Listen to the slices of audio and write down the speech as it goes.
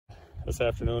This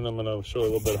afternoon I'm going to show you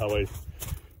a little bit how I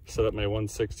set up my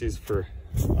 160s for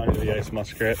under the ice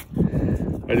muskrat.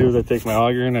 What I do is I take my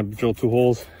auger and I drill 2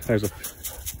 holes. There's a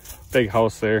big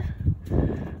house there.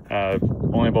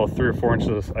 Only about 3 or 4 inches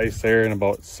of ice there and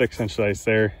about 6 inches of ice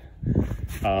there.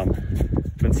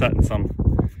 Been setting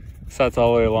some sets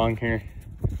all the way along here.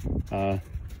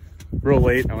 Real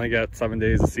late, I only got 7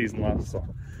 days of season left, so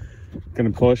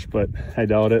gonna push, but I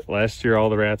doubt it. Last year all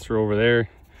the rats were over there,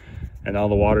 and now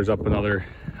the water's up another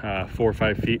 4 or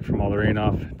 5 feet from all the rain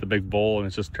off the big bowl, and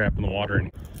it's just trapping the water.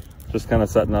 And just kind of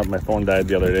setting up. My phone died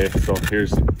the other day, so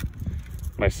here's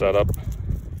my setup.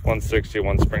 160,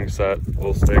 1 spring set,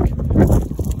 little stick.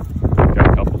 Got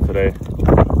a couple today.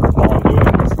 All I'm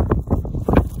doing is,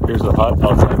 here's the hut,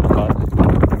 outside the hut.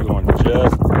 I'm going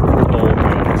just below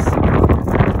this.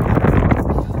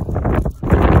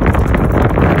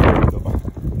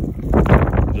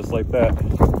 Just like that.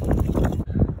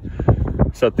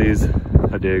 Set these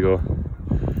a day ago.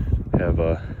 Have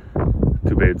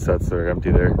 2 bait sets that are empty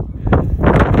there.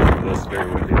 This is very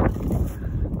windy.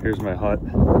 Here's my hut.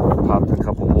 Popped a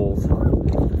couple holes.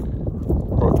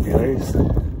 Broke the ice.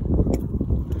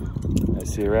 I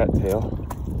see a rat tail.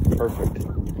 Perfect.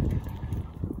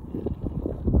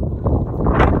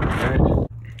 Alright.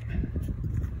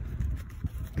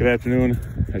 Good afternoon.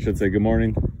 I should say good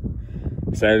morning.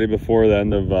 Saturday before the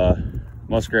end of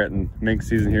muskrat and mink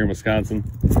season here in Wisconsin.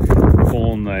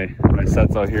 Pulling my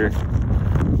sets out here.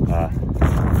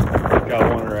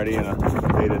 Got one already in a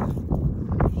baited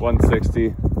 160.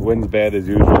 The wind's bad as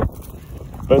usual. I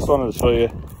just wanted to show you,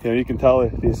 you can tell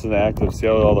this is an active. See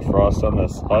all the frost on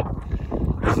this hut?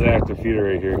 This is an active feeder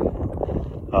right here.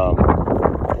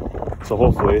 So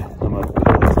hopefully I'm gonna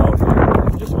pull this out here. I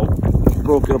just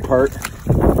broke it apart.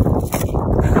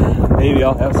 Maybe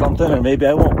I'll have something, or maybe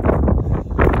I won't.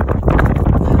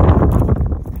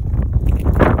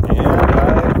 And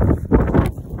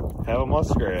I have a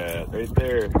muskrat right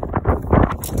there.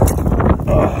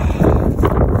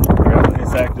 Grabbing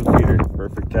this active feeder.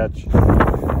 Perfect catch.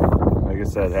 Like I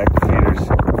said, active feeders.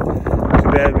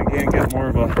 Too bad we can't get more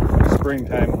of a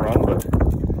springtime run, but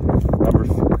number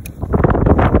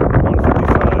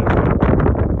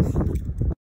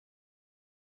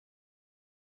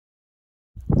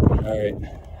 155. Alright,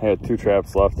 I had 2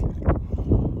 traps left.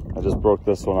 I just broke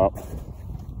this one up.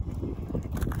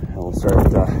 And we'll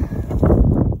start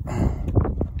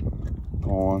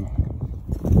going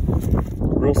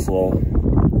real slow.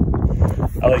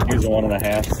 I like using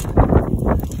 1.5s.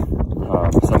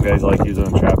 Some guys like using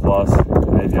a trap loss.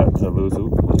 I got to lose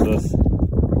with this.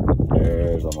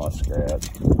 There's a muskrat.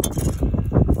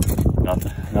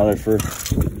 Nothing. Another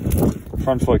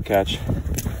front foot catch.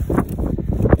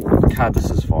 God, this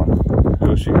is fun. I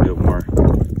wish you could do more.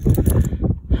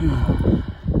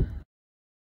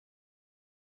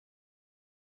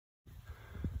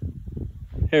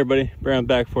 Hey everybody, Brown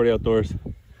back 40 Outdoors.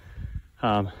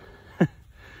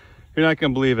 You're not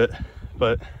gonna believe it,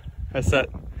 but I set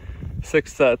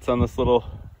 6 sets on this little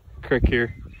creek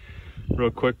here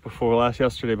real quick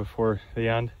yesterday before the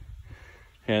end.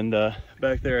 And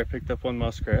back there I picked up 1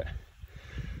 muskrat.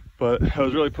 But I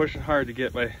was really pushing hard to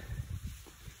get my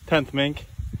 10th mink,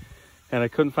 and I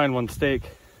couldn't find 1 stake.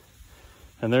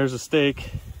 And there's a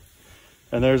stake,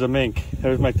 and there's a mink.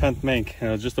 There's my 10th mink, and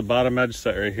it was just a bottom edge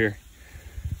set right here.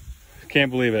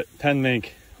 Can't believe it. 10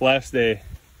 mink, last day,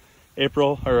 March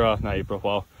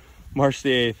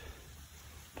the 8th,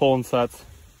 pulling sets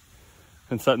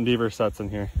and setting beaver sets in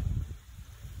here.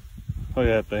 Look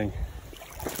at that thing.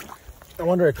 I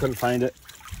wonder I couldn't find it.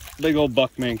 Big old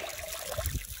buck mink.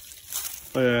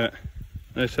 Look at that.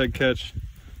 Nice head catch.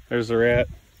 There's the rat.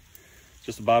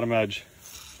 Just the bottom edge.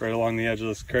 Right along the edge of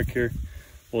this creek here.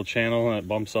 Little channel, and it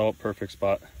bumps out. Perfect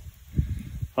spot.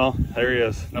 Well, there he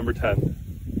is, number 10.